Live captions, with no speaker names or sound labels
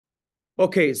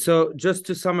Okay, so just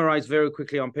to summarize very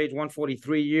quickly, on page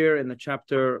 143 here in the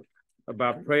chapter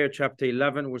about prayer, chapter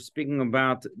 11, we're speaking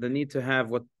about the need to have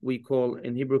what we call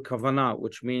in Hebrew kavanah,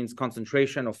 which means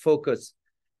concentration or focus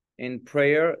in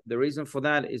prayer. The reason for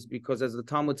that is because, as the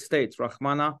Talmud states,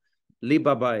 Rahmana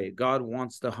libabai, God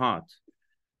wants the heart.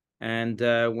 And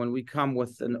when we come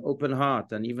with an open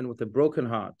heart and even with a broken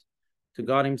heart to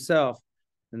God himself,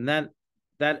 then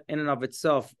that in and of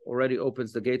itself already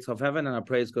opens the gates of heaven, and our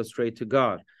prayers go straight to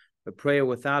God. A prayer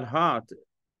without heart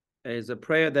is a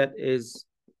prayer that is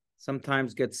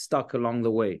sometimes gets stuck along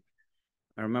the way.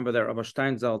 I remember that Rabbi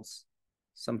Steinsaltz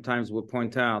sometimes would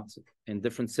point out in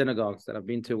different synagogues that I've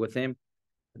been to with him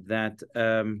that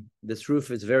this roof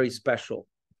is very special.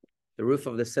 The roof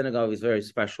of the synagogue is very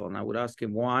special. And I would ask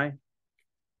him why.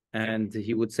 And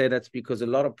he would say that's because a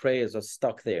lot of prayers are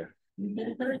stuck there.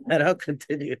 And I'll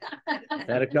continue.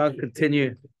 That can't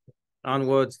continue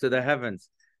onwards to the heavens.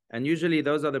 And usually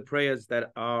those are the prayers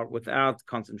that are without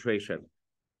concentration.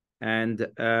 And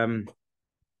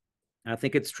I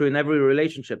think it's true in every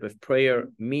relationship. If prayer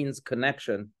means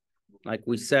connection, like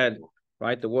we said,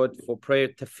 right? The word for prayer,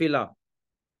 tefillah,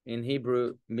 in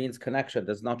Hebrew means connection.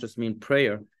 Does not just mean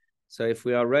prayer. So if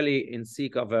we are really in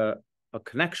seek of a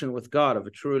connection with God, of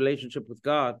a true relationship with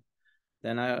God,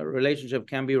 then our relationship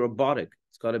can be robotic.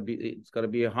 It's got to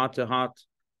be a heart-to-heart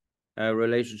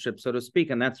relationship, so to speak,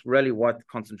 and that's really what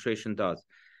concentration does.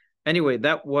 Anyway,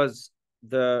 that was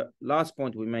the last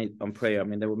point we made on prayer. I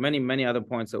mean, there were many, many other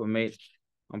points that were made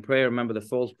on prayer. Remember the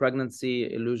false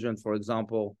pregnancy illusion, for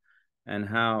example, and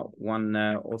how one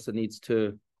also needs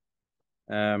to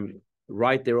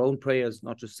write their own prayers,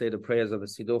 not just say the prayers of the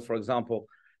Siddur, for example.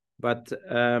 But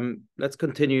let's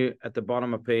continue at the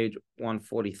bottom of page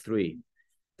 143.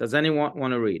 Does anyone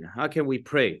want to read? How can we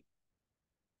pray?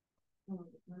 So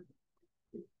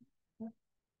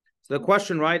the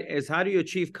question, right, is how do you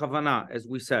achieve kavanah, as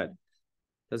we said?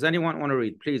 Does anyone want to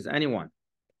read? Please, anyone.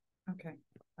 Okay.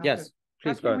 Yes,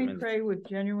 please go ahead. How can we pray with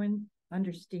genuine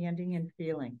understanding and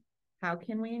feeling? How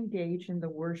can we engage in the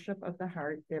worship of the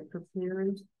heart that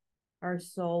prepares our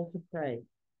soul to pray?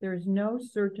 There is no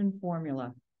certain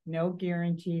formula, no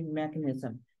guaranteed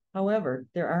mechanism. However,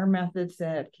 there are methods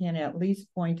that can at least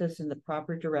point us in the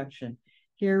proper direction.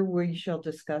 Here we shall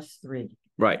discuss three.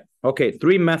 Right. Okay.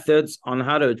 3 methods on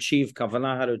how to achieve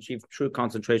kavanah, how to achieve true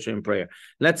concentration in prayer.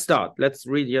 Let's start. Let's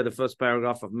read here the first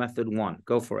paragraph of method 1.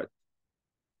 Go for it.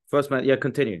 First method. Yeah,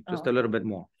 continue. Just a little bit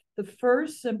more. The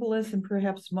first, simplest, and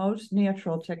perhaps most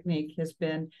natural technique has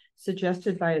been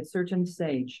suggested by a certain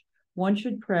sage. One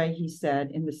should pray, he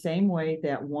said, in the same way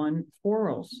that one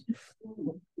quarrels.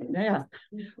 Yeah.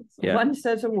 One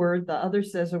says a word, the other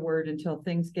says a word until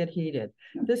things get heated.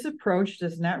 This approach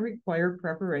does not require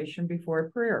preparation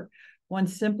before prayer. One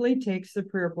simply takes the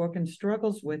prayer book and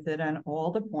struggles with it on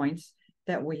all the points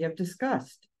that we have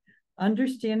discussed.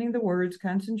 Understanding the words,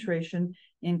 concentration,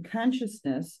 and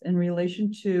consciousness in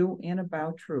relation to and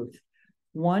about truth.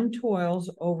 One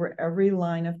toils over every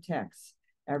line of text,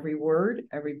 every word,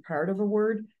 every part of a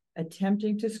word,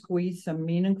 attempting to squeeze some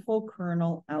meaningful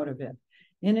kernel out of it.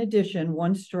 In addition,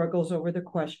 one struggles over the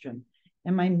question,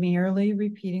 am I merely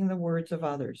repeating the words of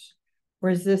others?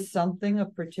 Or is this something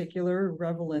of particular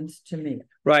relevance to me?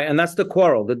 Right, and that's the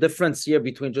quarrel. The difference here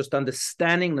between just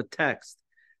understanding the text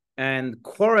and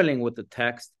quarreling with the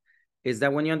text is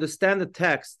that when you understand the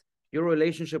text, your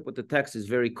relationship with the text is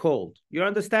very cold. You're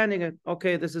understanding it.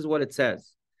 Okay, this is what it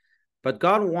says. But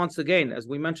God wants, again, as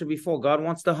we mentioned before, God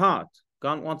wants the heart.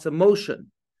 God wants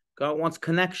emotion. God wants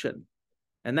connection.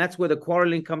 And that's where the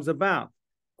quarreling comes about.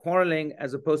 Quarreling,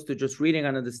 as opposed to just reading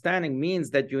and understanding, means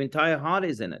that your entire heart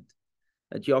is in it.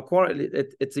 That you are quarreling,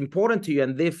 it's important to you,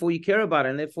 and therefore you care about it,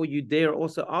 and therefore you dare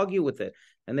also argue with it,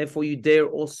 and therefore you dare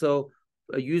also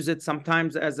use it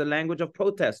sometimes as a language of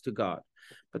protest to God.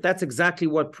 But that's exactly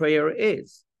what prayer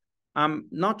is.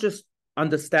 Not just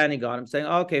understanding God. I'm saying,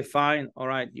 okay, fine, all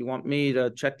right, you want me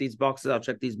to check these boxes, I'll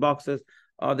check these boxes.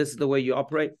 Oh, this is the way you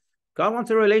operate. God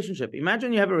wants a relationship.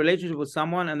 Imagine you have a relationship with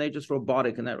someone and they're just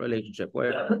robotic in that relationship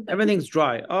where everything's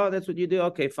dry. Oh, that's what you do.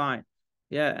 Okay, fine.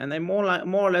 Yeah, and they're more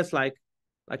or less like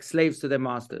slaves to their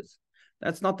masters.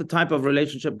 That's not the type of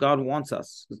relationship God wants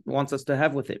us to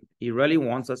have with him. He really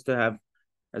wants us to have,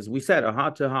 as we said, a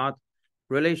heart-to-heart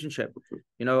relationship.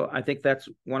 You know, I think that's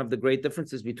one of the great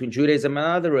differences between Judaism and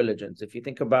other religions. If you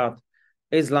think about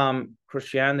Islam,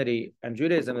 Christianity, and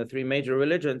Judaism, the 3 major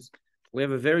religions, we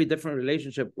have a very different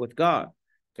relationship with God.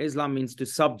 Islam means to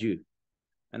subdue.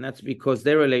 And that's because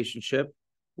their relationship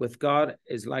with God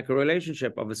is like a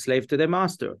relationship of a slave to their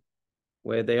master,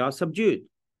 where they are subdued.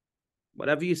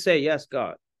 Whatever you say, yes,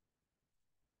 God.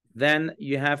 Then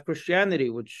you have Christianity,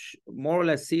 which more or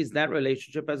less sees that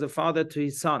relationship as a father to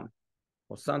his son,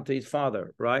 or son to his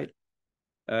father, right?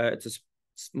 It's a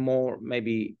more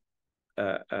maybe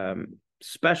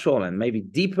special and maybe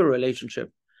deeper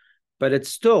relationship, but it's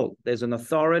still, there's an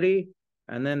authority,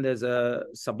 and then there's a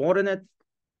subordinate,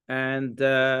 and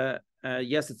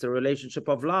yes, it's a relationship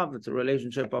of love, it's a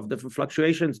relationship of different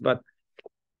fluctuations, but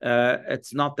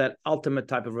it's not that ultimate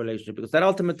type of relationship, because that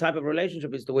ultimate type of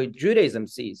relationship is the way Judaism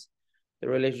sees the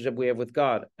relationship we have with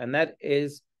God, and that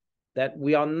is that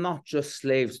we are not just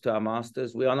slaves to our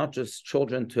masters, we are not just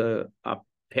children to our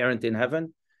parent in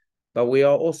heaven, but we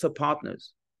are also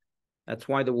partners. That's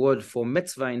why the word for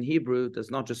mitzvah in Hebrew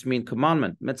does not just mean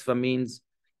commandment. Mitzvah means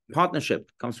partnership.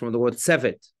 It comes from the word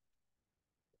sevet,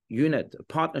 unit, a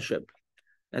partnership.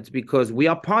 That's because we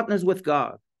are partners with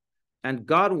God, and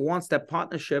God wants that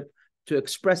partnership to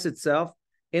express itself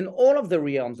in all of the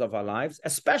realms of our lives,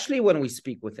 especially when we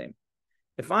speak with him.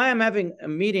 If I am having a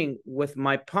meeting with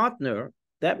my partner,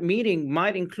 that meeting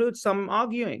might include some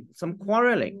arguing, some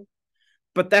quarreling,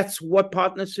 but that's what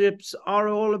partnerships are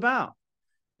all about.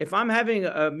 If I'm having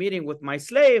a meeting with my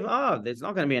slave, there's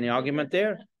not going to be any argument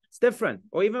there. It's different.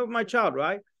 Or even with my child,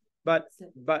 right? But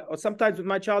or sometimes with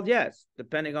my child, yes,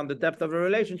 depending on the depth of a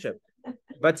relationship.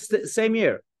 But same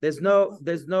here. There's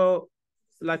no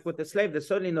like with the slave. There's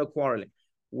certainly no quarreling.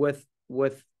 With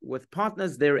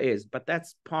partners, there is, but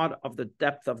that's part of the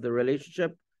depth of the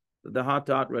relationship, the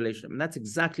heart-to-heart relationship, and that's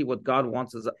exactly what God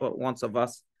wants of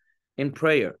us in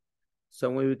prayer. So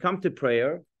when we come to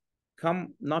prayer,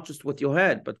 come not just with your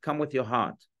head, but come with your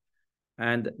heart.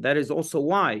 And that is also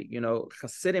why,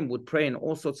 Hasidim would pray in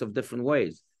all sorts of different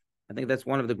ways. I think that's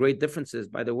one of the great differences,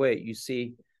 by the way, you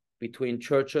see between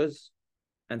churches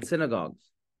and synagogues.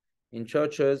 In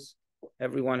churches,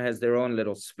 everyone has their own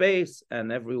little space,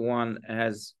 and everyone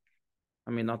has,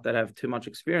 not that I have too much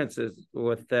experiences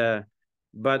with,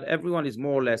 but everyone is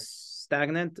more or less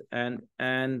stagnant, and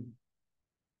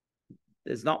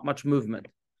there's not much movement.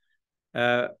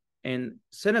 In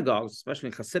synagogues, especially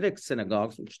in Hasidic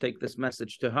synagogues, which take this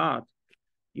message to heart,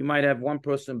 you might have one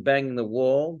person banging the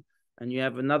wall, and you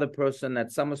have another person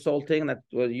that's somersaulting. That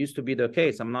used to be the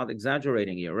case. I'm not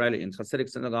exaggerating here, really. In Hasidic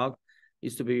synagogue,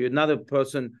 used to be another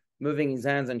person moving his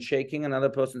hands and shaking, another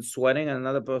person sweating, and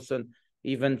another person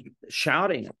even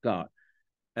shouting at God.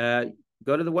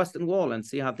 Go to the Western Wall and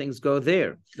see how things go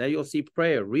there. There you'll see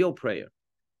prayer, real prayer.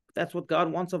 That's what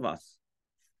God wants of us.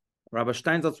 Rabbi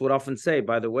Steinsaltz would often say,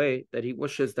 by the way, that he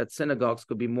wishes that synagogues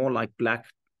could be more like black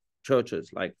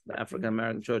churches, like the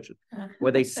African-American churches,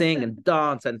 where they sing and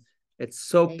dance, and it's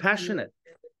so passionate.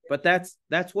 But that's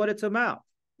what it's about.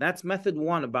 That's method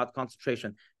one about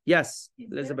concentration. Yes,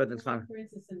 Elizabeth and Khan. For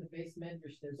instance, in the base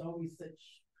medrash, there's always such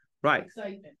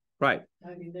excitement. Right.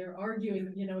 I mean, they're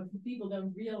arguing, people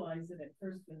don't realize it at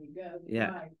first when you go.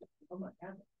 Yeah. Oh my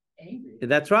God. Angry.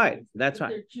 That's right. That's right.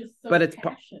 They're just so but it's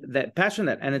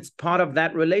passionate, and it's part of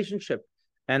that relationship.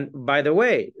 And by the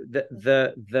way, it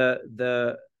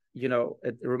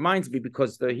reminds me,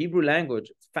 because the Hebrew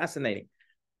language is fascinating.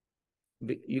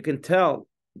 You can tell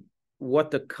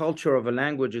what the culture of a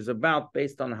language is about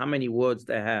based on how many words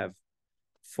they have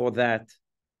for that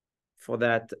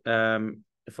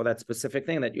specific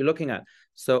thing that you're looking at.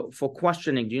 So for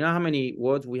questioning, do you know how many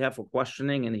words we have for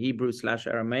questioning in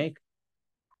Hebrew/Aramaic?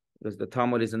 Because the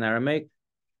Talmud is in Aramaic.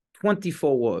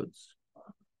 24 words.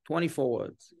 24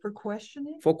 words. For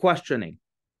questioning? For questioning.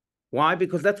 Why?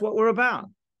 Because that's what we're about.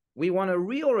 We want a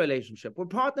real relationship. We're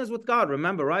partners with God,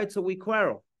 remember, right? So we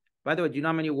quarrel. By the way, do you know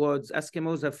how many words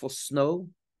Eskimos have for snow?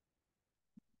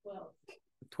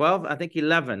 12? I think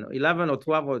 11 or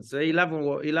 12 words.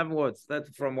 11 words. That's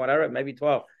from what I read, maybe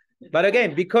 12. But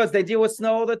again, because they deal with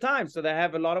snow all the time, so they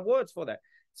have a lot of words for that.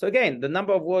 So again, the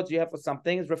number of words you have for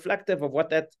something is reflective of what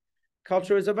that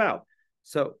culture is about.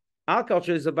 So our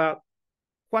culture is about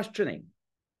questioning.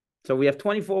 So we have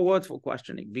 24 words for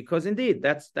questioning, because indeed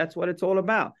that's what it's all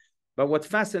about. But what's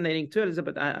fascinating too,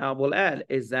 Elizabeth, I will add,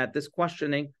 is that this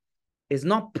questioning is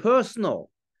not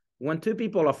personal. When two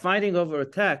people are fighting over a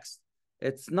text,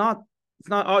 it's not,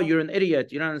 oh, you're an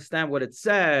idiot, you don't understand what it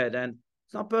said, and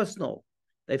it's not personal.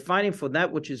 They're fighting for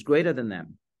that which is greater than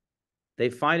them. They're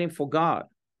fighting for God.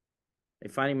 They're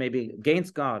fighting maybe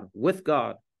against God, with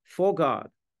God, for God,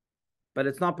 but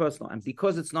it's not personal. And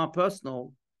because it's not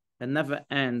personal, it never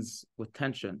ends with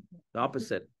tension. The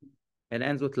opposite. It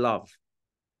ends with love.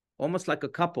 Almost like a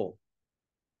couple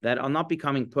that are not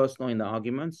becoming personal in the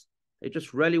arguments. They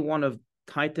just really want to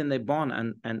tighten their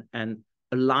bond and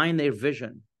align their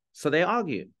vision. So they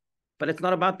argue. But it's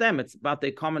not about them. It's about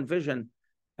their common vision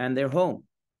and their home.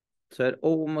 So it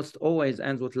almost always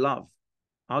ends with love.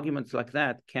 arguments like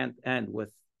that can't end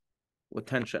with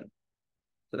tension.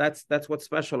 So that's what's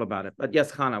special about it. But yes,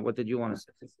 Hannah, what did you want to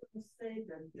say? I was going to say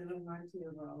that it reminds me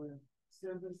of our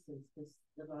services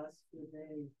the last few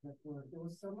days that there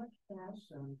was so much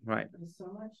passion, right, and so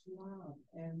much love,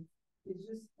 and it's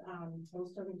just I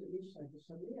was talking to Isha, the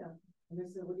Sharia, and I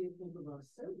said, "What do you think about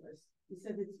service?" He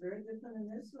said it's very different in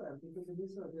Israel because in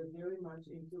Israel they're very much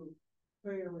into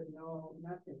prayer with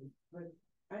nothing. But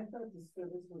I thought the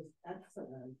service was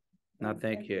excellent. No,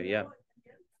 thank you. Yeah.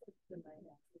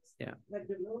 Yeah. Like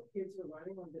the little kids were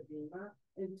running on the bima,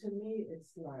 and to me,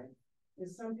 it's like, and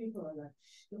some people are like,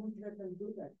 don't let them do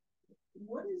that.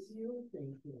 What is you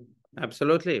thinking?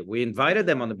 Absolutely. We invited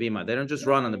them on the bima. They don't just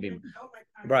run on the bima.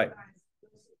 Right.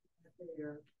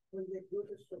 When they do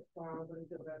the shofar, when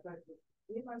the rabbi,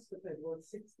 we must have had,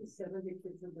 60, 70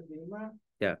 kids in the bima.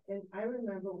 Yeah. And I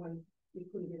remember when we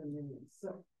couldn't get a million.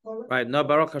 So, right. No,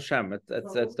 Baruch Hashem.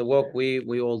 It's the work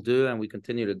we all do and we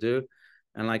continue to do.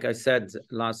 And like I said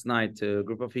last night to a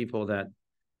group of people that,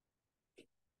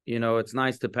 it's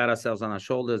nice to pat ourselves on our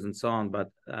shoulders and so on, but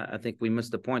I think we miss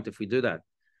the point if we do that.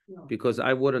 No. Because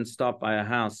I wouldn't stop by a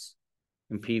house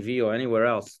in PV or anywhere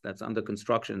else that's under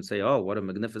construction and say, oh, what a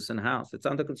magnificent house. It's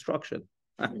under construction.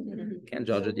 Can't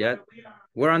judge it yet.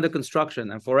 We're under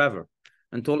construction and forever.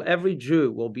 Until every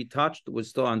Jew will be touched, we're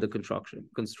still under construction.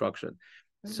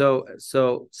 So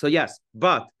yes,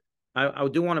 but I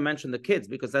do want to mention the kids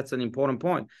because that's an important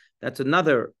point. That's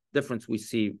another difference we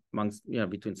see amongst,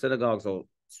 between synagogues or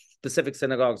specific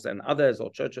synagogues and others,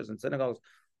 or churches and synagogues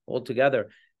altogether,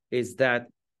 is that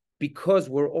because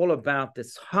we're all about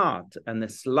this heart and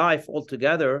this life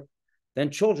altogether,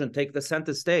 then children take the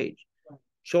center stage.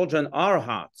 Children are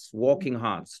hearts, walking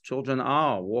hearts. Children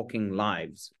are walking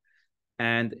lives.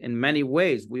 And in many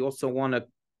ways, we also want to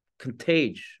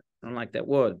contage, I don't like that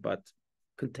word, but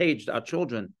contage our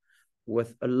children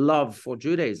with a love for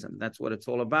Judaism. That's what it's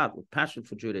all about, with passion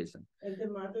for Judaism. And the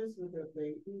mothers with their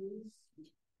babies,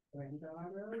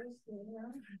 granddaughters,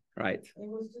 right. It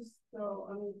was just so,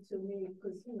 to me,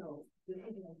 because,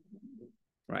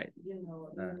 right. It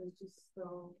was just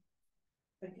so,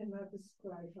 I cannot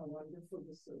describe how wonderful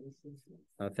the service is.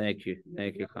 Oh, thank you.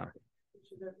 Thank you, Khan.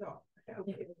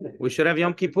 Okay. We should have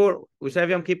Yom Kippur. We should have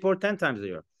Yom Kippur 10 times a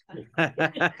year.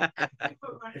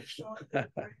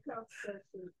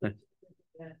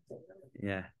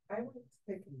 Yeah. I went to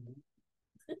pick them.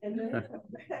 And then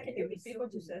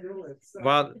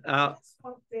well, I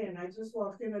just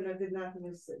walked in and I did not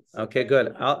miss it. So okay,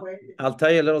 good. I'll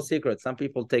tell you a little secret. Some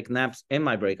people take naps in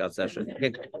my breakout session.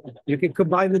 You can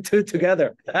combine the two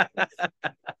together.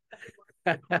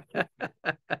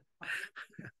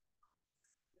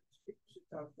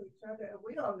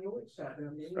 We all knew each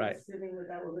other. Right. We were sitting with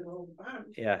our little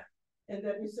bunch. Yeah. And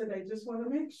then he said, I just want to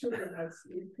make sure they're not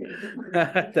sleeping.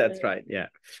 That's right. Yeah.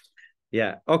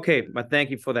 Yeah. Okay. But thank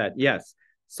you for that. Yes.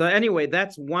 So anyway,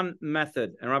 that's one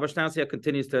method. And Rabbi Steinsaltz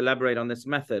continues to elaborate on this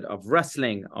method of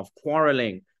wrestling, of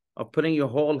quarreling, of putting your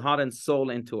whole heart and soul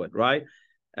into it, right?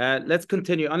 Let's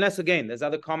continue. Unless, again, there's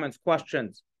other comments,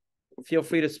 questions. Feel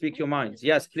free to speak your minds.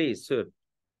 Yes, please, Sue.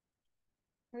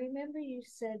 I remember you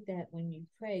said that when you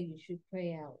pray, you should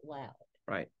pray out loud.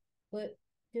 Right. But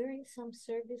during some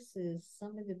services,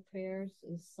 some of the prayers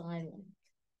is silent.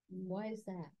 Why is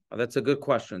that? Oh, that's a good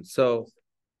question. So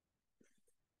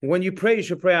when you pray, you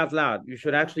should pray out loud. You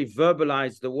should actually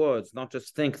verbalize the words, not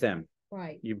just think them.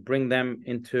 Right. You bring them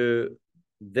into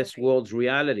this world's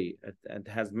reality. It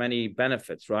has many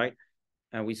benefits, right?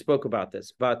 And we spoke about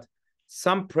this. But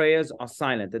some prayers are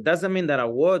silent. It doesn't mean that our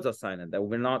words are silent, that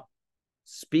we're not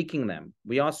speaking them.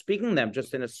 We are speaking them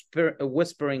just in a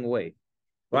whispering way,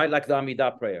 right? Like the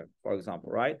Amidah prayer, for example,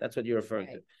 right? That's what you're referring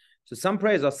to. So some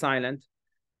prayers are silent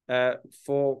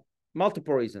for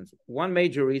multiple reasons. One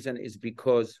major reason is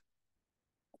because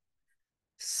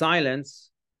silence,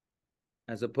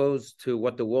 as opposed to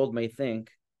what the world may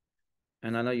think,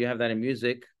 and I know you have that in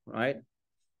music, right?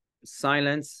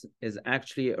 Silence is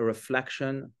actually a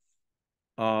reflection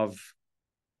of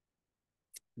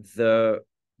the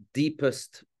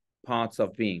deepest parts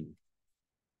of being.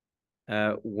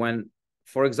 When,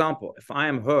 for example, if I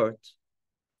am hurt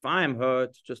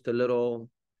just a little,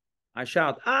 I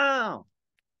shout, "Ah!"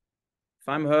 If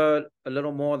I'm hurt a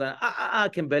little more than, I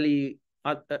can barely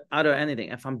utter anything.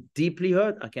 If I'm deeply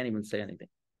hurt, I can't even say anything,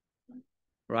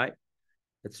 right?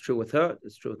 It's true with hurt,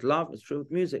 it's true with love, it's true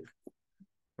with music,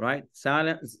 right?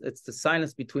 Silence, it's the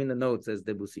silence between the notes, as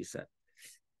Debussy said.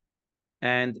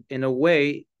 And in a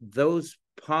way, those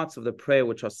parts of the prayer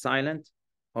which are silent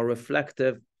are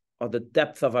reflective of the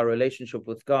depth of our relationship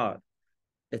with God.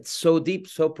 It's so deep,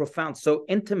 so profound, so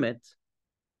intimate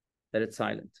that it's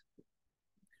silent.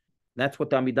 That's what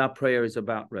the Amidah prayer is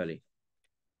about, really.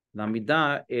 The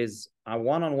Amidah is a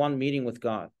one-on-one meeting with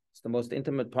God. It's the most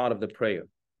intimate part of the prayer,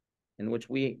 in which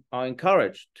we are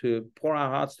encouraged to pour our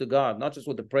hearts to God, not just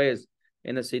with the prayers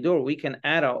in the Siddur. We can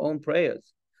add our own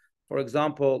prayers. For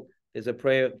example, there's a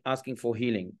prayer asking for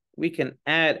healing. We can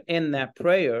add in that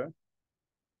prayer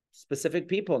specific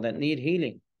people that need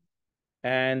healing.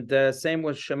 And same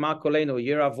with Shema Kolenu,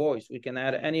 hear our voice. We can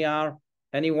add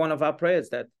any one of our prayers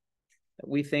that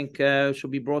we think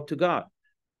should be brought to God.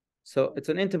 So it's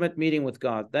an intimate meeting with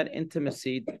God. That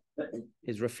intimacy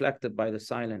is reflected by the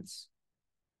silence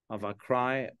of our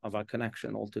cry, of our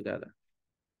connection altogether.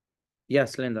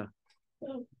 Yes, Linda.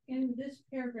 So in this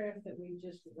paragraph that we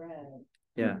just read,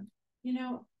 yeah, you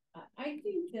know, I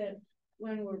think that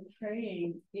when we're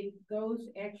praying, it goes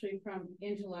actually from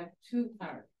intellect to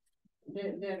heart.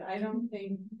 That I don't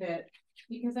think that,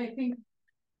 because I think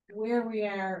where we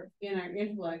are in our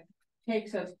intellect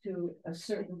takes us to a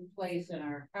certain place in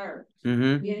our heart.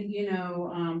 Mm-hmm. You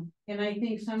know, and I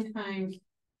think sometimes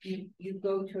you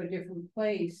go to a different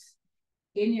place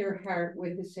in your heart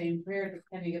with the same prayer,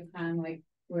 depending upon like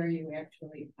where you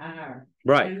actually are.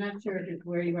 Right. I'm not sure if it's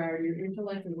where you are in your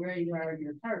intellect or where you are in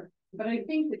your heart, but I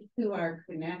think the two are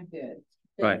connected.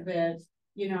 Right. That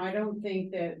you know, I don't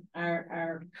think that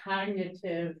our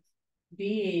cognitive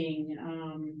being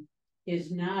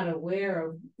is not aware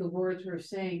of the words we're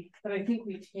saying, but I think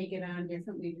we take it on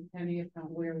differently depending upon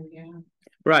where we are.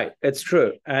 Right, it's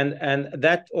true. And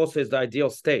that also is the ideal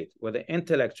state, where the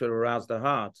intellect should arouse the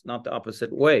heart, not the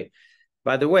opposite way.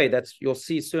 By the way, that's, you'll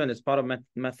see soon, it's part of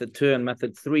method 2 and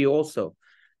method 3 also.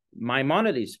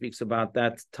 Maimonides speaks about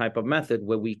that type of method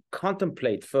where we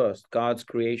contemplate first God's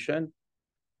creation.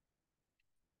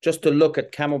 Just to look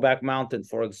at Camelback Mountain,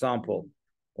 for example,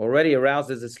 already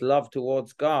arouses this love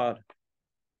towards God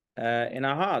in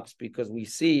our hearts, because we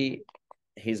see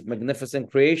his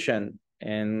magnificent creation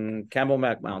in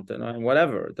Camelback Mountain or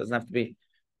whatever. It doesn't have to be,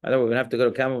 I don't know, we have to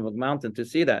go to Camelback Mountain to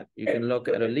see that. You can look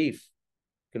at a leaf,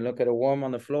 you can look at a worm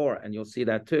on the floor, and you'll see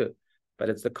that too. But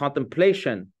it's the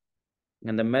contemplation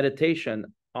and the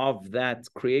meditation of that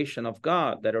creation of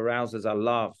God that arouses our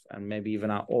love and maybe even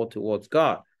our awe towards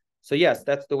God. So yes,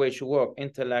 that's the way it should work.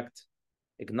 Intellect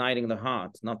igniting the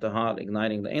heart, not the heart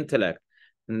igniting the intellect.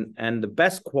 And the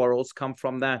best quarrels come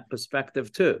from that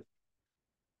perspective too.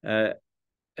 I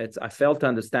fail to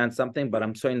understand something, but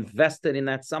I'm so invested in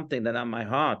that something that my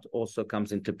heart also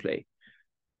comes into play.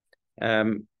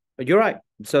 You're right.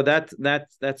 So that's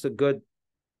a good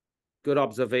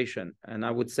observation. And I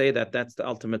would say that that's the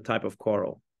ultimate type of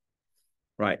quarrel.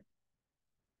 Right.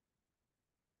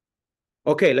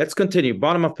 Okay, let's continue.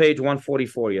 Bottom of page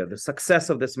 144 here. The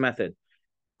success of this method.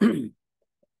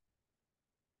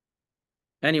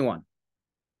 Anyone?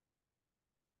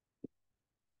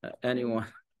 Anyone?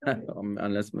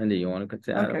 Unless Mindy, you want to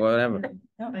continue? Okay. Whatever.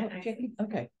 No,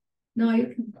 okay. No, you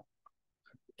can.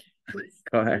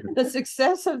 Go ahead. The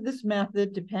success of this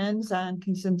method depends on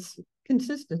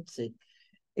consistency,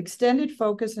 extended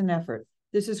focus, and effort.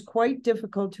 This is quite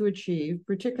difficult to achieve,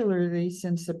 particularly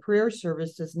since the prayer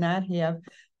service does not have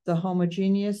the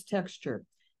homogeneous texture.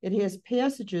 It has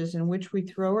passages in which we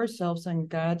throw ourselves on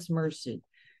God's mercy,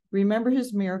 remember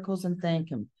his miracles and thank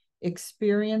him,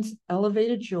 experience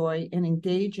elevated joy, and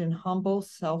engage in humble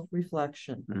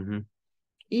self-reflection. Mm-hmm.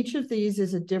 Each of these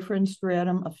is a different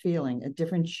stratum of feeling, a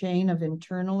different chain of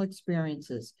internal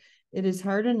experiences. It is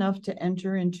hard enough to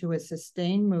enter into a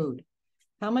sustained mood.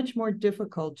 How much more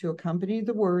difficult to accompany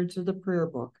the words of the prayer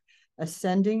book,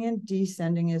 ascending and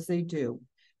descending as they do,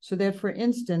 so that, for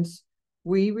instance,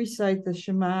 we recite the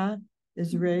Shema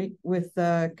Israel with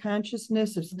the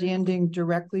consciousness of standing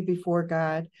directly before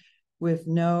God with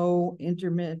no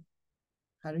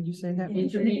how do you say that?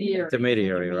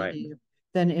 Intermediary, right.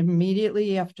 Then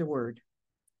immediately afterward.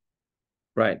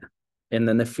 Right. In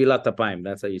the Nefilat Apayim,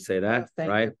 that's how you say that,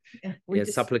 right? Yeah,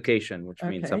 supplication, which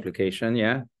means supplication,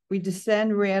 yeah. We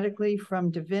descend radically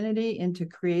from divinity into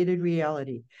created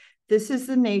reality. This is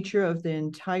the nature of the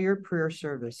entire prayer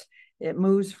service. It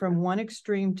moves from one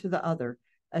extreme to the other,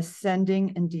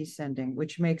 ascending and descending,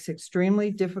 which makes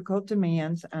extremely difficult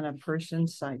demands on a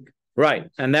person's psyche. Right.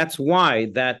 And that's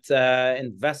why that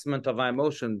investment of our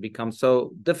emotion becomes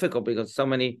so difficult, because so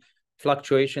many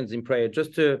fluctuations in prayer.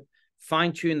 Just to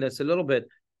fine-tune this a little bit,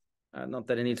 not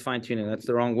that it needs fine-tuning, that's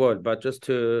the wrong word, but just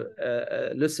to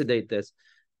elucidate this,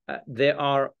 there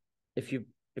are, if you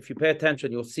pay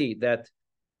attention, you'll see that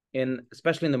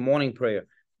especially in the morning prayer,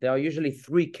 there are usually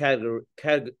 3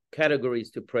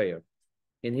 categories to prayer.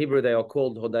 In Hebrew, they are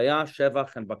called Hodaya,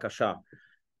 Shevach, and Bakasha.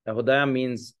 Hodaya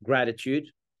means gratitude,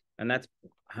 and that's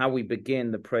how we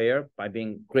begin the prayer by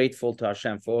being grateful to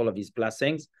Hashem for all of these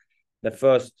blessings. The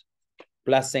first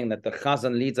blessing that the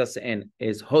Chazan leads us in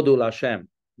is Hodul Hashem,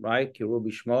 right? Kiru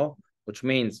Bishmo, which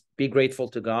means be grateful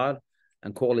to God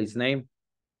and call his name.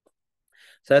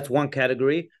 So that's one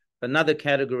category. Another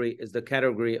category is the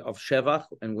category of Shevach,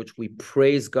 in which we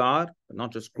praise God,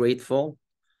 not just grateful,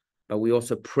 but we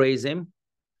also praise him.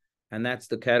 And that's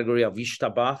the category of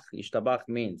Yishtabach. Yishtabach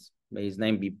means, may his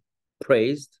name be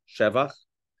praised, Shevach.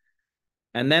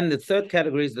 And then the third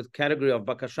category is the category of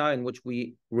Bakasha, in which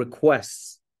we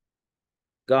request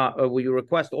God, or we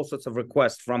request all sorts of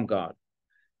requests from God.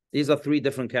 These are three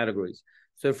different categories.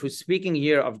 So if we're speaking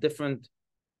here of different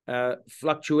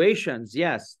fluctuations,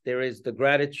 yes, there is the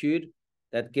gratitude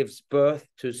that gives birth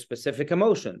to specific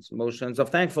emotions of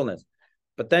thankfulness.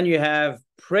 But then you have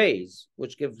praise,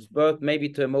 which gives birth maybe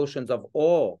to emotions of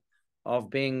awe, of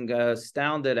being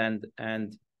astounded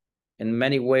and in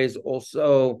many ways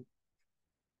also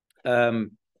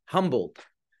humbled.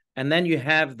 And then you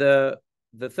have the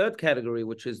third category,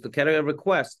 which is the category of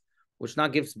request, which now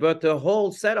gives birth to a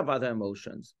whole set of other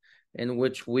emotions in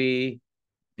which we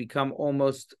become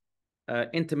almost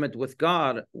intimate with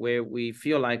God, where we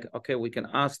feel like, okay, we can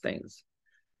ask things.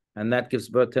 And that gives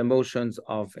birth to emotions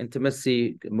of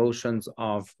intimacy, emotions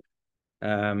of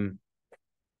I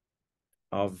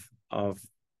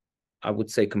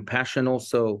would say compassion,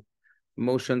 also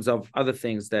emotions of other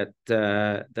things that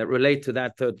that relate to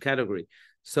that third category.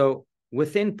 So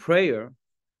within prayer,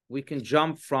 we can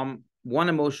jump from one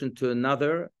emotion to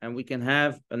another, and we can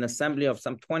have an assembly of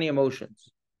some 20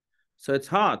 emotions. So it's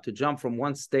hard to jump from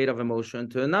one state of emotion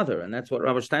to another. And that's what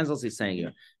Rabbi Steinsaltz is saying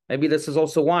here. Maybe this is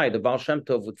also why the Baal Shem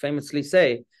Tov would famously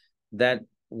say that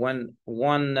when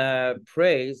one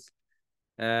prays,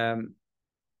 he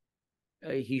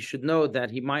should know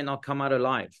that he might not come out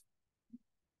alive.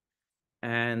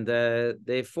 And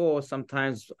therefore,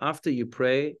 sometimes after you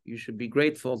pray, you should be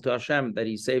grateful to Hashem that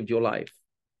he saved your life.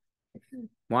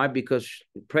 Why? Because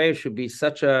prayer should be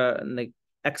such an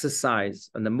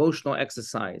exercise, an emotional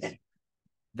exercise,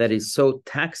 that is so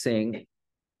taxing.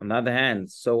 On the other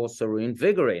hand, so also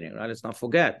reinvigorating, right? Let's not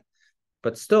forget.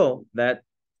 But still, that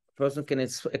person can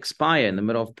expire in the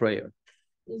middle of prayer.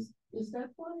 Is that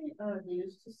why they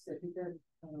used to say that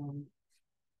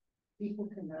people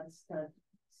cannot start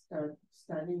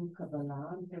studying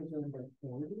Kabbalah until they're in their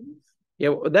 40s? Yeah,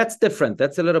 well, that's different.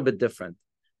 That's a little bit different.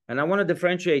 And I want to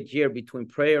differentiate here between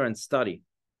prayer and study.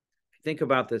 If you think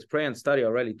about this, prayer and study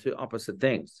are really two opposite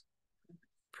things.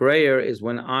 Prayer is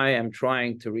when I am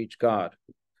trying to reach God.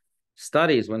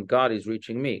 Study is when God is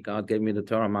reaching me. God gave me the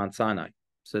Torah Mount Sinai.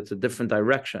 So it's a different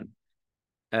direction.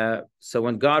 So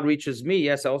when God reaches me,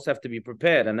 yes, I also have to be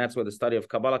prepared. And that's where the study of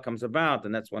Kabbalah comes about.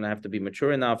 And that's when I have to be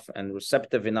mature enough and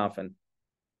receptive enough and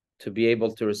to be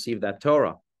able to receive that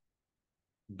Torah.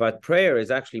 But prayer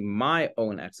is actually my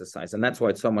own exercise. And that's why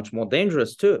it's so much more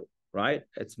dangerous too, right?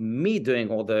 It's me doing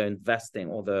all the investing,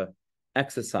 all the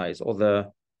exercise, all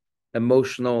the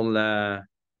emotional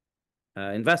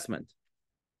investment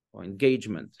or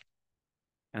engagement.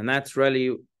 And that's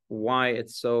really why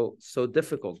it's so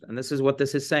difficult. And this is what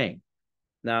this is saying.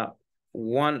 Now,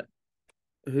 one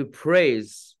who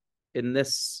prays in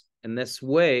this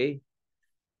way,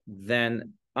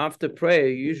 then after prayer,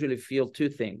 you usually feel two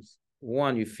things.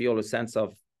 One, you feel a sense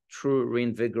of true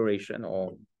reinvigoration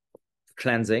or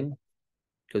cleansing,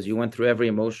 because you went through every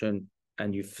emotion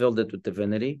and you filled it with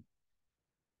divinity.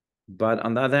 But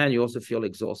on the other hand, you also feel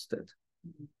exhausted.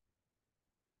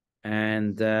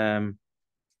 And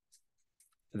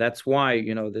that's why,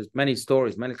 there's many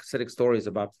stories, many Hasidic stories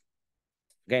about,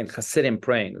 again, Hasidim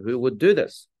praying. Who would do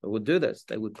this?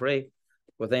 They would pray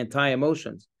with their entire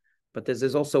emotions. But this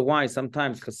is also why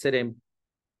sometimes Hasidim,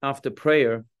 after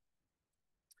prayer,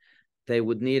 they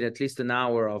would need at least an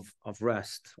hour of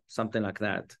rest, something like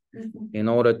that, in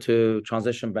order to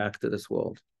transition back to this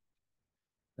world.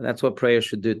 And that's what prayer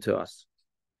should do to us.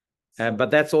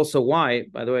 But that's also why,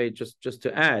 by the way, just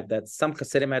to add, that some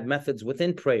Hasidim had methods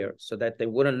within prayer so that they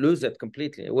wouldn't lose it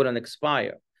completely. It wouldn't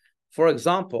expire. For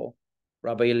example,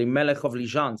 Rabbi Elimelech of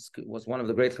Lizhansk was one of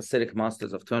the great Hasidic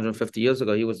masters of 250 years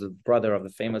ago. He was the brother of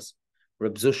the famous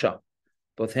Reb Zusha.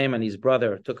 Both him and his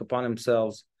brother took upon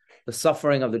themselves the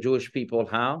suffering of the Jewish people.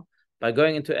 How? By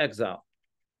going into exile.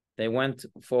 They went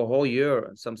for a whole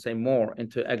year, some say more,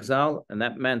 into exile, and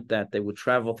that meant that they would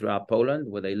travel throughout Poland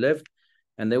where they lived,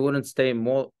 and they wouldn't stay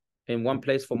more in one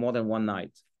place for more than one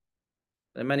night.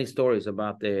 There are many stories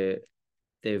about their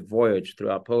voyage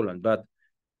throughout Poland, but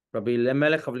Rabbi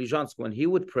Elimelech of Lizhansk, when he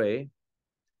would pray,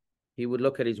 he would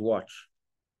look at his watch.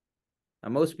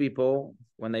 And most people,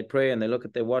 when they pray and they look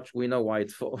at their watch, we know why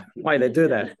it's full, why they do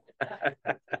that.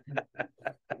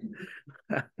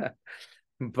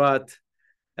 But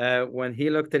when he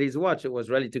looked at his watch, it was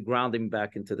ready to ground him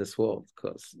back into this world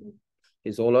because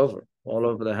he's all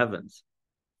over the heavens.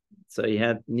 So he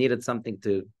needed something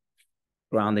to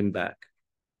ground him back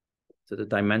to the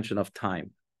dimension of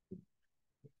time.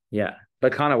 Yeah.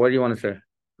 But Connor, what do you want to say?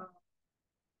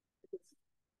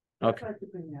 Okay.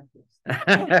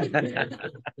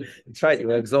 That's right. You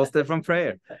were exhausted from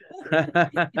prayer.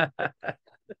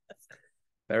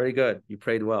 Very good. You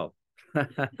prayed well.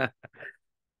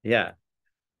 Yeah.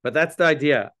 But that's the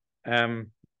idea.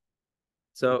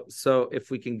 So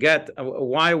if we can get,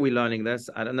 why are we learning this?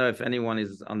 I don't know if anyone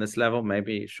is on this level.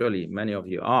 Maybe, surely many of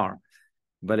you are.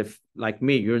 But if, like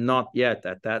me, you're not yet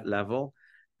at that level,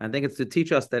 I think it's to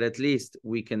teach us that at least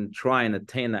we can try and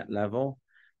attain that level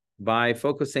by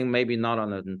focusing maybe not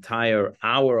on an entire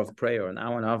hour of prayer, an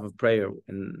hour and a half of prayer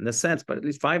in a sense, but at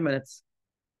least 5 minutes,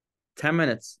 10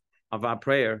 minutes of our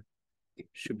prayer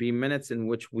should be minutes in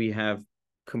which we have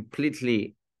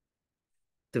completely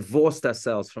divorced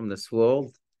ourselves from this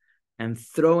world and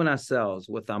thrown ourselves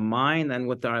with our mind and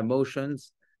with our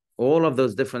emotions, all of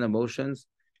those different emotions,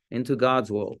 into God's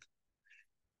world.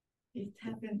 It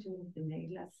happened to the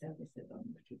last services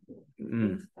on people.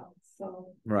 Mm. It felt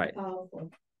so Right.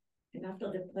 powerful. And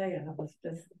after the prayer, I was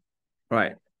just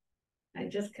right. I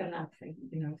just cannot think,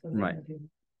 Right.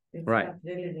 It's Right.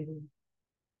 Really, really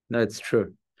No, it's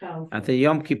true. powerful. I think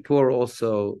Yom Kippur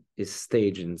also is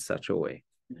staged in such a way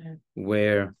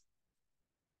where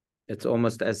it's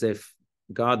almost as if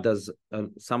God does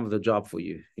some of the job for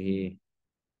you.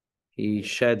 He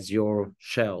sheds your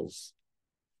shells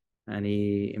and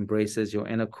he embraces your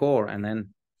inner core, and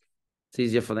then it's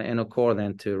easier for the inner core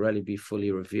then to really be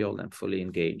fully revealed and fully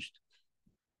engaged.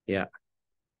 Yeah.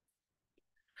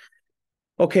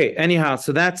 Okay, anyhow,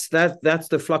 so that's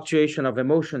the fluctuation of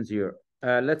emotions here.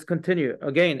 Let's continue.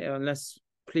 Again, unless,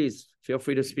 please, feel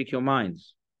free to speak your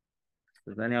minds. If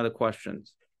there's any other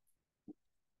questions.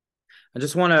 I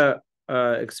just want to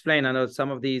explain, I know some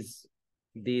of these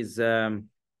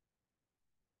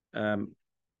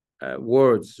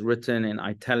words written in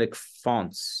italic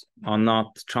fonts are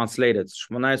not translated.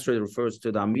 Shemona Esrei refers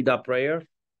to the Amidah prayer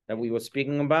that we were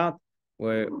speaking about,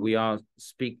 where we are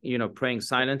praying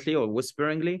silently or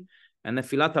whisperingly. And the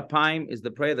Nefilat Apayim is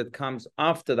the prayer that comes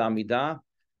after the Amidah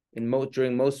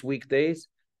during most weekdays,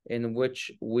 in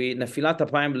which Nefilat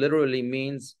Apayim literally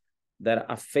means that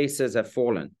our faces have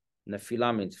fallen.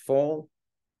 Nefilah means fall,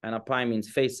 and Apayim means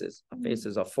faces. Our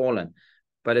faces are fallen.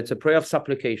 But it's a prayer of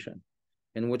supplication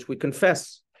in which we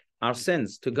confess our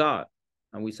sins to God.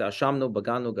 And we say, Ashamnu,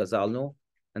 Baganu, Gazalnu,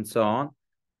 and so on.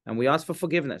 And we ask for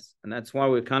forgiveness. And that's why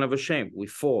we're kind of ashamed. We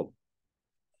fall.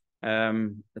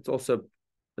 It's also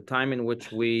a time in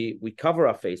which we cover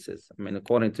our faces. I mean,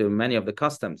 according to many of the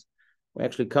customs, we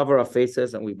actually cover our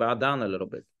faces and we bow down a little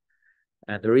bit.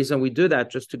 And the reason we do that,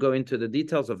 just to go into the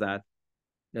details of that,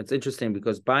 it's interesting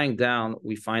because bowing down,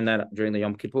 we find that during the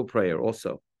Yom Kippur prayer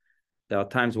also. There are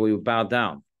times where we bow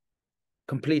down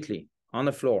completely on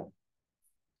the floor.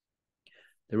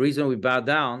 The reason we bow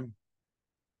down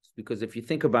is because if you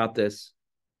think about this,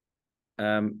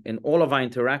 in all of our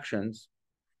interactions,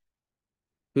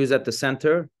 who's at the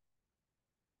center?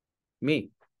 Me.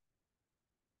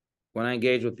 When I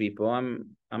engage with people,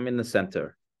 I'm in the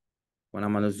center. When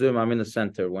I'm on a Zoom, I'm in the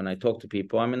center. When I talk to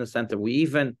people, I'm in the center. We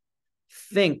even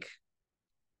think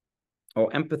or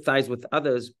empathize with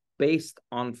others based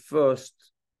on first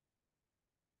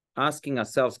asking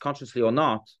ourselves, consciously or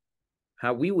not,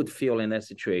 how we would feel in that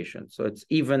situation. So it's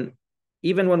even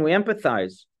when we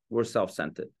empathize, we're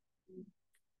self-centered.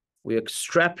 We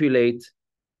extrapolate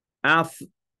our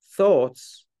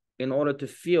thoughts in order to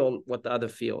feel what the other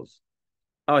feels.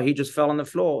 Oh, he just fell on the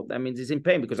floor. That means he's in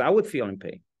pain, because I would feel in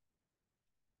pain.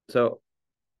 So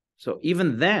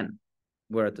even then,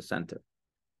 we're at the center.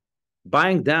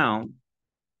 Bowing down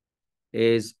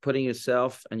is putting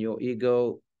yourself and your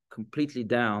ego completely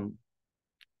down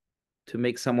to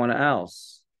make someone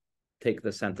else take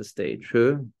the center stage.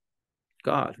 Who?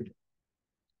 God.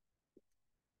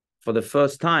 For the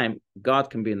first time, God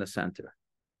can be in the center.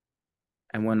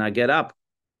 And when I get up,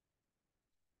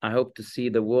 I hope to see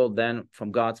the world then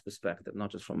from God's perspective,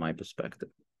 not just from my perspective.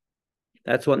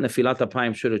 That's what Nefilat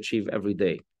Apayim should achieve every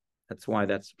day. That's why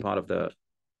that's part of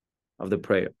the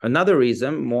prayer. Another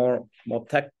reason, more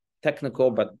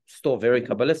technical, but still very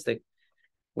Kabbalistic,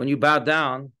 when you bow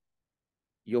down,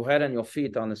 your head and your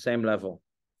feet are on the same level.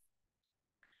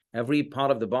 Every part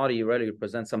of the body really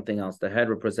represents something else. The head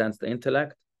represents the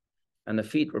intellect, and the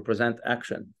feet represent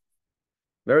action.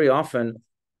 Very often,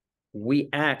 we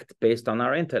act based on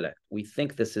our intellect. We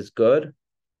think this is good,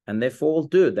 And therefore we'll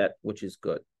do that which is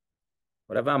good.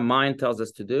 Whatever our mind tells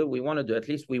us to do, we want to do. At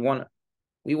least we want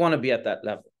to be at that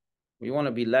level. We want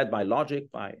to be led by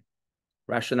logic, by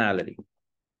rationality.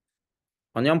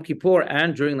 On Yom Kippur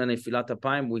and during the Nefilat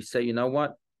Apayim, we say, you know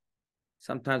what?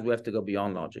 Sometimes we have to go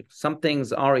beyond logic. Some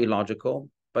things are illogical,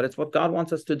 but it's what God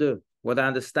wants us to do. Whether I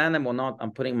understand them or not,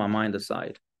 I'm putting my mind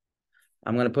aside.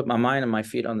 I'm going to put my mind and my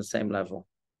feet on the same level.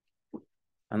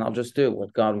 And I'll just do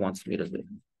what God wants me to do.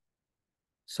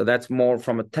 So that's more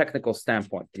from a technical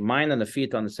standpoint. The mind and the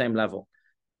feet on the same level.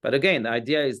 But again, the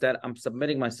idea is that I'm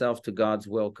submitting myself to God's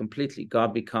will completely.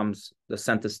 God becomes the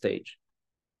center stage.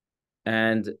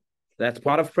 And that's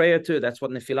part of prayer too. That's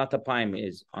what Nefilat Apayim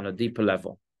is on a deeper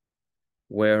level,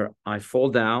 where I fall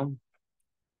down,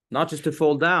 not just to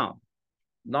fall down,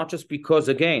 not just because,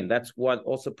 again, that's what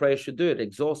also prayer should do. It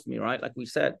exhausts me, right? Like we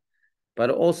said, but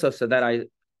also so that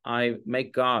I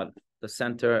make God the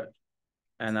center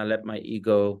and I let my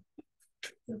ego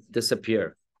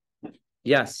disappear.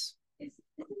 Yes. Isn't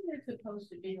there supposed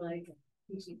to be like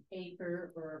a piece of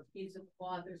paper or a piece of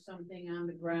cloth or something on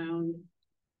the ground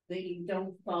that you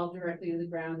don't fall directly to the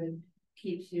ground and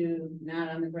keeps you not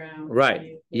on the ground?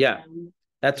 Right. Yeah,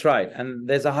 that's right. And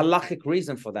there's a halachic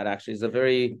reason for that, actually. It's a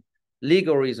very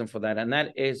legal reason for that. And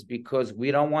that is because we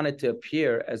don't want it to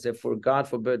appear as if we're, God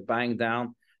forbid, bowing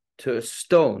down to a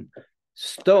stone.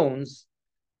 Stones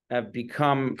have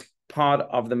become part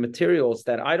of the materials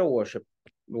that idol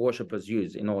worshippers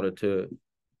use in order to,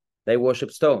 they worship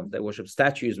stones. They worship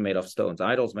statues made of stones,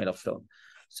 idols made of stone.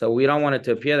 So we don't want it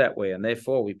to appear that way. And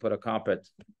therefore we put a carpet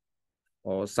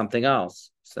or something else.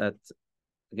 So that,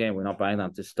 again, we're not buying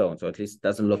down to stone. So at least it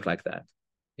doesn't look like that.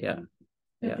 Yeah.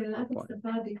 But a lot of the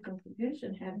body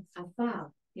congregation have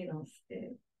afar,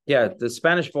 Yeah, the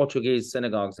Spanish Portuguese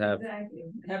synagogues have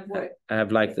exactly.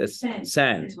 have like this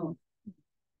sand. Oh.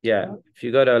 Yeah, if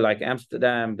you go to like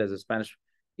Amsterdam, there's a Spanish.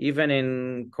 Even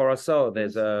in Curacao,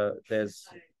 there's a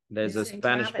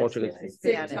Spanish Portuguese.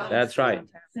 That's right.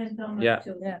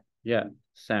 Yeah,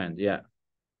 sand. Yeah,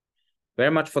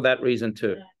 very much for that reason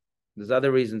too. There's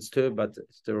other reasons too, but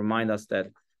it's to remind us that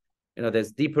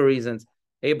there's deeper reasons.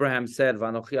 Abraham said,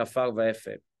 "Vanochi afar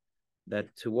va'efer," that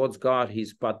towards God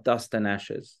he's but dust and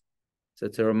ashes. So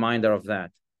it's a reminder of that.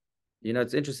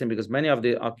 It's interesting because many of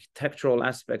the architectural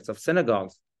aspects of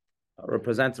synagogues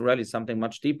represent really something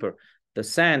much deeper. The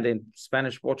sand in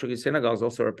Spanish Portuguese synagogues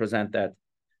also represent that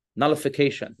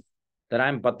nullification, that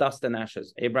I'm but dust and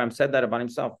ashes. Abraham said that about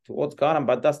himself. Towards God, I'm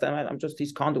but dust and ashes. I'm just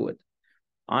his conduit.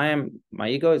 My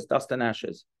ego is dust and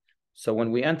ashes. So when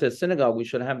we enter a synagogue, we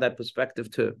should have that perspective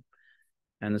too.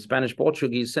 And the Spanish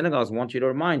Portuguese synagogues want you to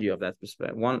remind you of that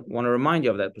perspective. Want to remind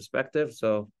you of that perspective.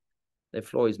 So their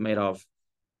floor is made of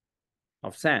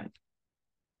sand.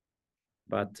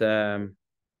 But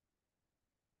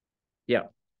yeah,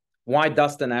 why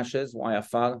dust and ashes? Why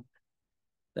afar?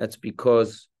 That's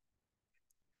because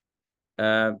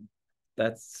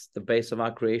that's the base of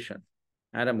our creation.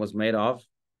 Adam was made of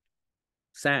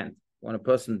sand. When a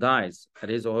person dies at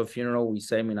his or her funeral, we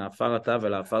say, "Min afar ata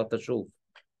ve'la'afar tashuv."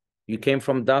 You came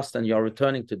from dust and you're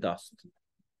returning to dust.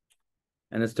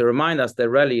 And it's to remind us that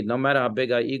really, no matter how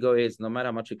big our ego is, no matter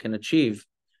how much it can achieve,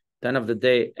 at the end of the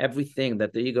day, everything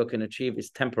that the ego can achieve is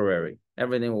temporary.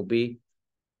 Everything will be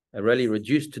really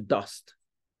reduced to dust.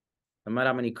 No matter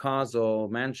how many cars or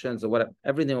mansions or whatever,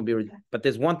 everything will be. But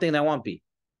there's one thing that won't be.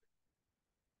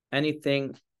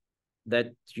 Anything that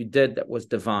you did that was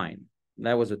divine,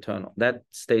 that was eternal. That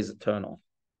stays eternal.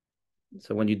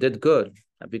 So when you did good,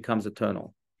 that becomes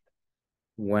eternal.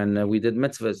 When we did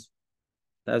mitzvahs,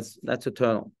 that's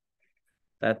eternal.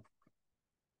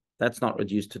 That's not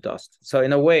reduced to dust. So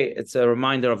in a way, it's a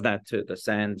reminder of that too, the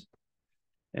sand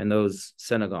and those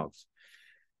synagogues.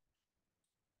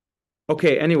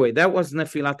 Okay, anyway, that was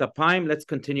Nefilat Apayim. Let's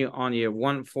continue on here,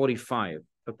 145.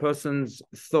 A person's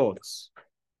thoughts.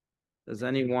 Does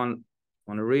anyone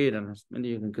want to read? And maybe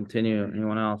you can continue.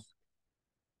 Anyone else?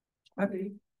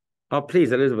 Okay. Oh,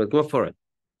 please, Elizabeth, go for it.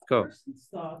 Go. A person's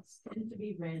thoughts tend to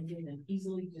be random and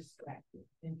easily distracted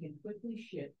and can quickly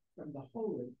shift from the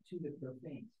holy to the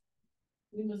profane.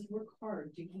 We must work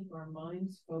hard to keep our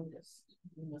minds focused.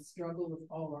 We must struggle with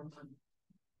all our might.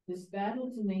 This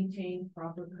battle to maintain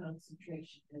proper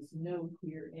concentration has no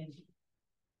clear ending.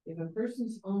 If a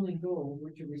person's only goal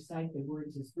were to recite the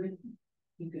words as written,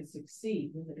 he could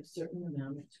succeed within a certain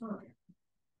amount of time.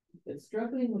 But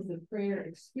struggling with the prayer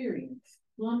experience,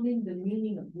 plumbing the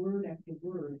meaning of word after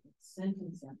word,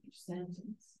 sentence after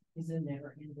sentence, is a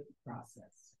never-ending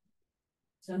process.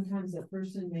 Sometimes a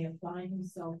person may apply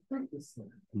himself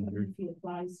fruitlessly, but if he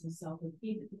applies himself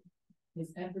repeatedly,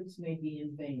 his efforts may be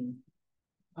in vain.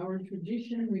 Our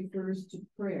tradition refers to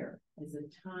prayer as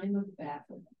a time of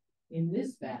battle. In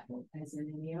this battle, as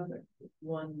in any other,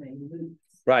 one may lose.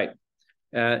 Right.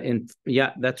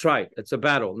 Yeah, that's right. It's a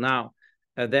battle. Now,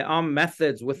 there are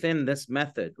methods within this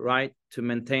method, right, to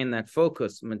maintain that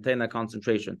focus, maintain that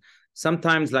concentration.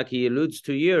 Sometimes, like he alludes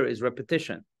to here, is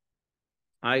repetition.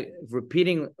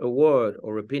 Repeating a word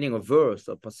or repeating a verse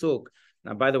or pasuk.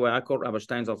 Now, by the way, I caught Rabbi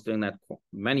Steinsaltz doing that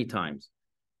many times.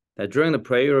 That during the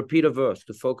prayer, you repeat a verse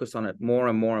to focus on it more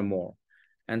and more and more.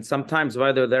 And sometimes,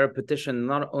 rather, the repetition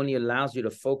not only allows you to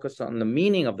focus on the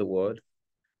meaning of the word,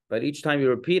 but each time you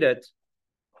repeat it,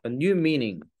 a new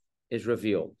meaning is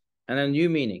revealed and a new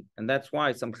meaning. And that's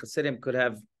why some Chassidim could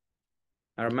have,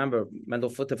 I remember Mendel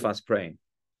Futefas praying,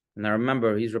 and I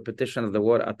remember his repetition of the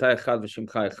word, Ata Echad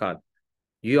v'Shimcha Echad.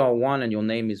 You are one and your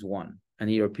name is one. And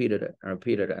he repeated it and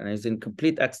repeated it. And he's in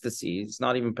complete ecstasy. He's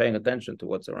not even paying attention to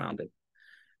what's around him.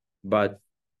 But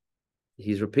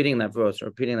he's repeating that verse,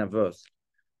 repeating that verse.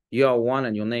 You are one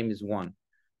and your name is one.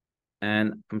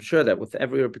 And I'm sure that with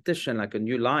every repetition, like a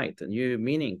new light, a new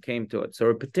meaning came to it. So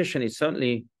repetition is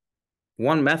certainly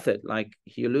one method, like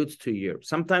he alludes to here.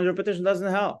 Sometimes repetition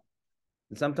doesn't help.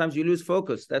 And sometimes you lose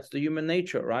focus. That's the human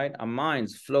nature, right? Our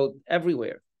minds float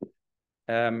everywhere.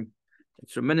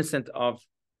 It's reminiscent of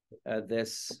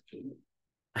this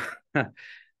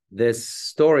this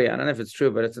story. I don't know if it's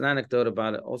true, but it's an anecdote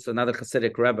about also another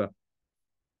Hasidic Rebbe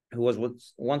who was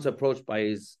once approached by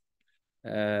his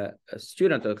a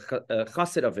student, a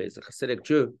Chassid of his, a Hasidic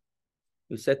Jew,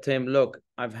 who said to him, look,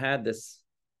 I've had this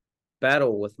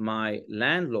battle with my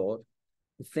landlord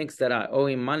who thinks that I owe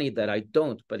him money that I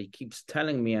don't, but he keeps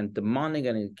telling me and demanding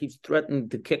and he keeps threatening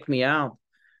to kick me out.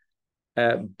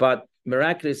 But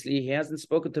miraculously, he hasn't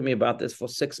spoken to me about this for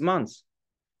 6 months.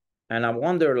 And I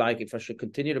wonder, like, if I should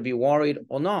continue to be worried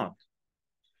or not.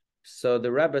 So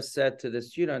the Rebbe said to the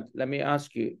student, let me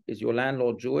ask you, is your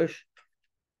landlord Jewish?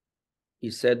 He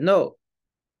said, no.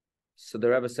 So the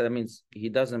Rebbe said, that means he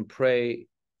doesn't pray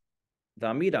the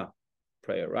Amidah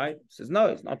prayer, right? He says, no,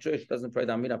 he's not Jewish. He doesn't pray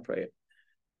the Amidah prayer.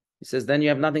 He says, then you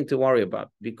have nothing to worry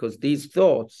about because these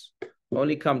thoughts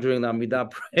only come during the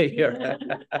Amidah prayer.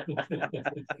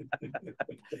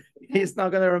 He's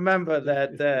not going to remember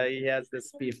that he has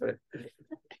this fever.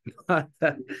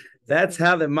 That's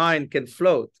how the mind can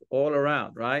float all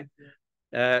around, right?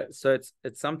 So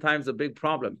it's sometimes a big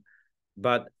problem,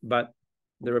 but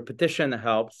the repetition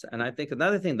helps. And I think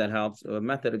another thing that helps, a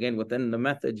method again within the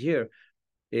method here,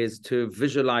 is to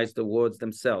visualize the words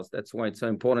themselves. That's why it's so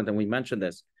important, and we mentioned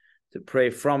this, to pray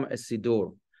from a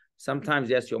Siddur. Sometimes,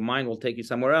 yes, your mind will take you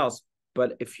somewhere else,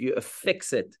 but if you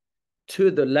affix it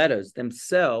to the letters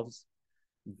themselves,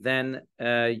 then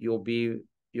you'll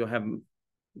have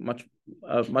much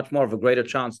more of a greater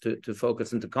chance to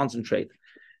focus and to concentrate.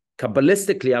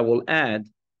 Kabbalistically, I will add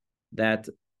that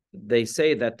they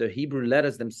say that the Hebrew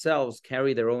letters themselves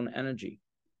carry their own energy.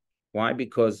 Why?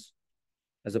 Because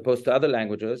as opposed to other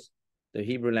languages, the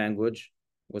Hebrew language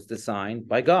was designed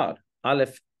by God.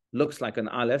 Aleph looks like an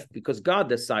Aleph because God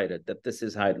decided that this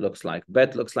is how it looks like.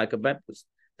 Bet looks like a Bet.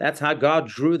 That's how God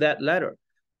drew that letter.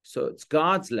 So it's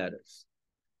God's letters.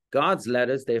 God's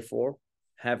letters, therefore,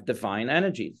 have divine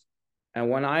energies. And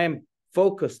when I am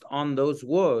focused on those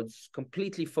words,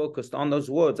 completely focused on those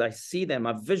words, I see them,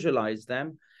 I visualize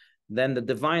them, then the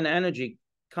divine energy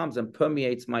comes and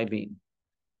permeates my being.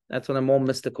 That's on a more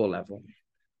mystical level.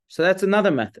 So that's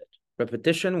another method.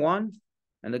 Repetition, one,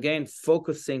 and again,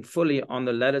 focusing fully on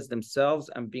the letters themselves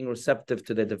and being receptive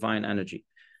to the divine energy.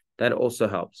 That also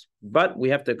helps. But we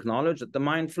have to acknowledge that the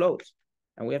mind floats,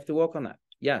 and we have to work on that.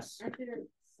 Yes? Aren't there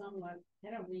somewhat,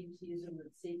 I don't mean to use the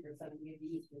word secrets, I don't mean to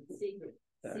use the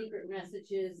secret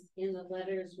messages in the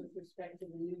letters with respect to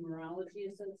the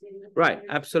numerology associated with Right, letters?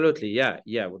 absolutely, yeah.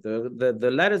 The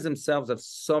letters themselves have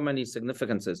so many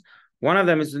significances. One of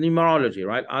them is the numerology,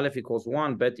 right? Aleph equals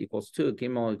 1, Bet equals 2,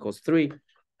 Gimel equals 3,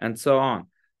 and so on.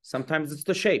 Sometimes it's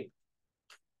the shape.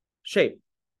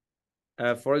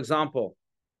 For example,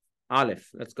 Aleph.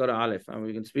 Let's go to Aleph, and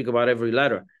we can speak about every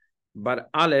letter. But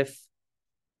Aleph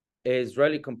is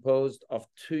really composed of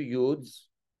 2 Yuds,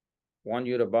 1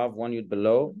 Yud above, 1 Yud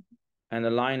below, and a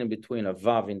line in between, a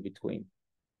Vav in between.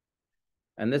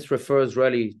 And this refers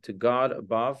really to God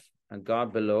above and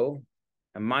God below,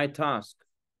 and my task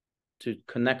to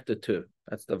connect the two.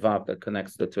 That's the Vav that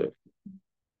connects the two.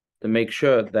 To make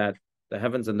sure that the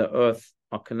heavens and the earth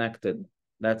are connected.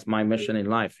 That's my mission in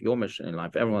life, your mission in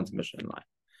life, everyone's mission in life.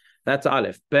 That's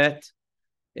Aleph. Bet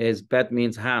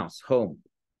means house, home.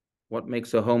 What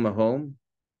makes a home a home?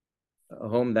 A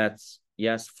home that's,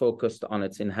 yes, focused on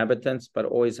its inhabitants, but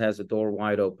always has a door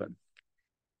wide open.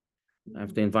 I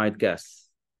have to invite guests.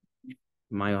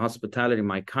 My hospitality,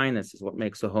 my kindness is what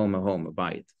makes a home, a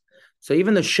bayit. So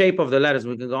even the shape of the letters,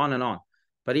 we can go on and on,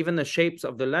 but even the shapes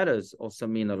of the letters also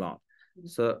mean a lot.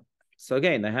 So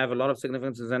again, they have a lot of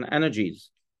significances and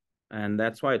energies, and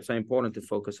that's why it's so important to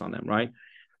focus on them, right?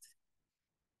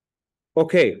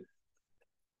 Okay.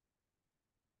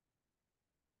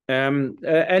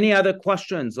 Any other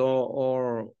questions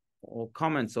or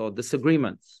comments or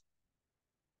disagreements?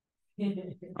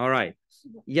 All right.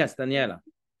 Yes, Daniela.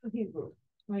 Hebrew,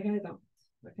 like I don't.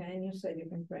 Okay, and you said you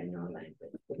can pray in your language.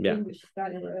 Yeah. English,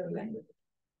 study whatever language.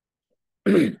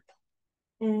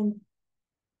 and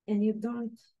you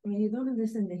don't, when you don't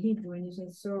understand the Hebrew, and you say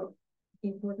it's so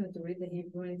important to read the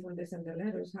Hebrew and to understand the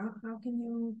letters, how can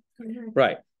you connect?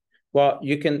 Right. Well,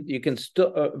 you can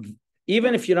still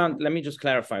even if you don't, let me just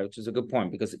clarify, which is a good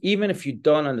point, because even if you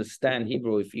don't understand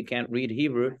Hebrew, if you can't read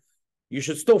Hebrew, you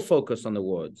should still focus on the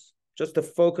words. Just to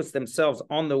focus themselves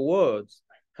on the words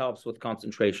helps with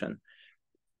concentration.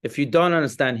 If you don't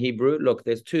understand Hebrew, look,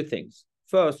 there's two things.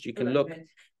 First, you can look.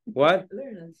 What?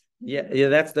 Yeah,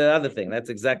 that's the other thing. That's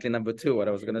exactly number two, what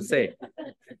I was going to say.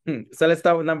 So let's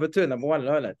start with number two. Number one,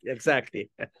 learn it. Exactly.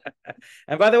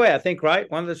 And by the way, I think, right,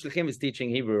 one of the shlichim is teaching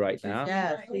Hebrew right now.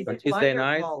 Yes, On Tuesday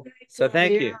night. So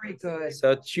thank you. Very good.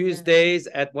 So Tuesdays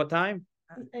at what time?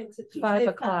 5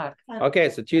 o'clock. Okay,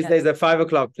 so Tuesdays at 5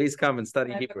 o'clock. Please come and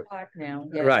study 5 Hebrew. o'clock now.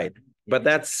 Yes. Right. But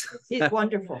that's He's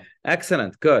wonderful.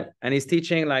 excellent. Good. And he's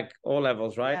teaching like all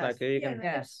levels, right? Yes. Like you can...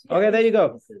 Yes. Okay, there you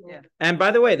go. Yeah. And by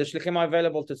the way, the shlichim are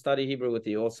available to study Hebrew with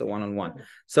you also one-on-one.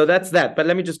 So that's that. But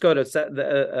let me just go to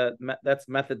that's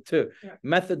method two. Yeah.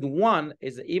 Method one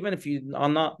is even if you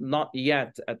are not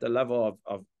yet at the level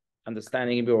of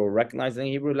understanding Hebrew or recognizing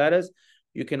Hebrew letters,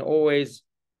 you can always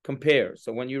compare.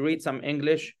 So when you read some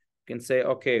English, you can say,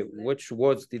 okay, which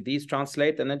words did these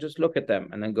translate? And then just look at them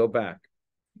and then go back.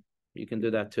 You can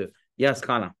do that too. Yes,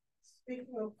 Kana.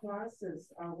 Speaking of classes,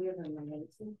 we have an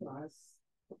amazing class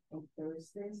on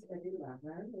Thursdays at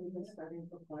 11. We've been studying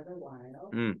for quite a while.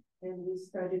 And we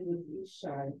studied with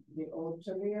Ishai, the old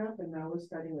Shaliach, and now we're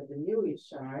studying with the new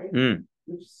Ishai,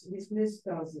 which he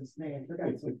misspells his name, but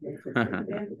that's okay.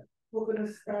 And we're going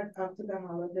to start after the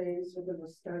holidays, we're going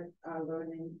to start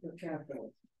learning the Kabbalah.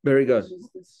 Very good. Which is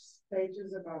the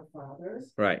stages of our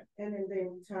fathers. Right. And in the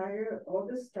entire, all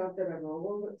the stuff that I've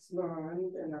always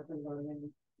learned and I've been learning,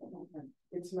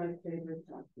 it's my favorite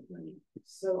topic.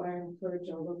 So I encourage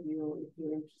all of you, if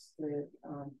you're interested,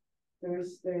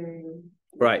 Thursday.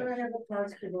 Right. We're going to have a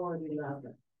class tomorrow at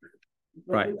 11.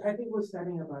 But Right. I think we're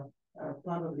studying about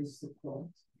probably support.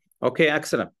 Okay,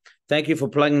 excellent. Thank you for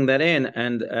plugging that in.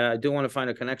 And I do want to find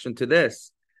a connection to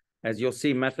this. As you'll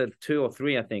see, method 2 or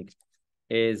 3, I think,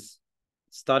 is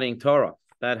studying Torah.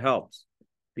 That helps.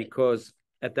 Because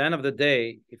at the end of the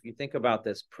day, if you think about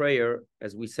this, prayer,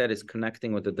 as we said, is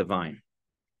connecting with the divine.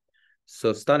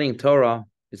 So studying Torah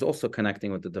is also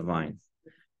connecting with the divine.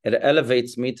 It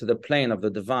elevates me to the plane of the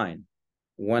divine.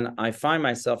 When I find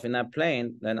myself in that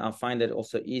plane, then I'll find it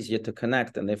also easier to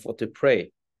connect and therefore to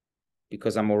pray,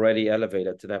 because I'm already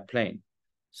elevated to that plane.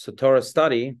 So Torah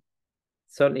study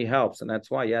certainly helps. And that's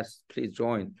why, yes, please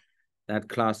join that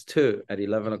class too at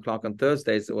 11 o'clock on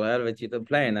Thursdays. It will elevate you to the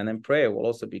plane, and then prayer will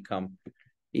also become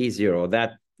easier, or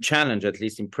that challenge, at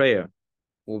least in prayer,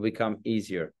 will become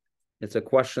easier. It's a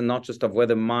question not just of where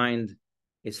the mind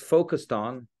is focused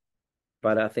on,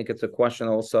 but I think it's a question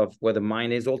also of where the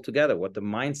mind is altogether, what the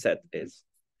mindset is.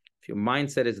 If your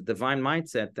mindset is a divine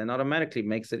mindset, then automatically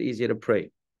makes it easier to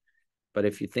pray. But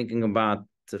if you're thinking about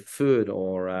the food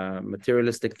or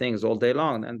materialistic things all day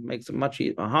long, then it makes it much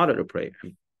harder to pray.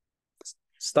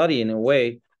 Study, in a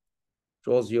way,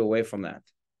 draws you away from that.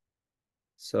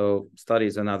 So study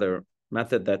is another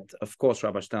method that, of course,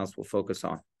 Rabbi Steinsaltz will focus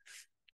on.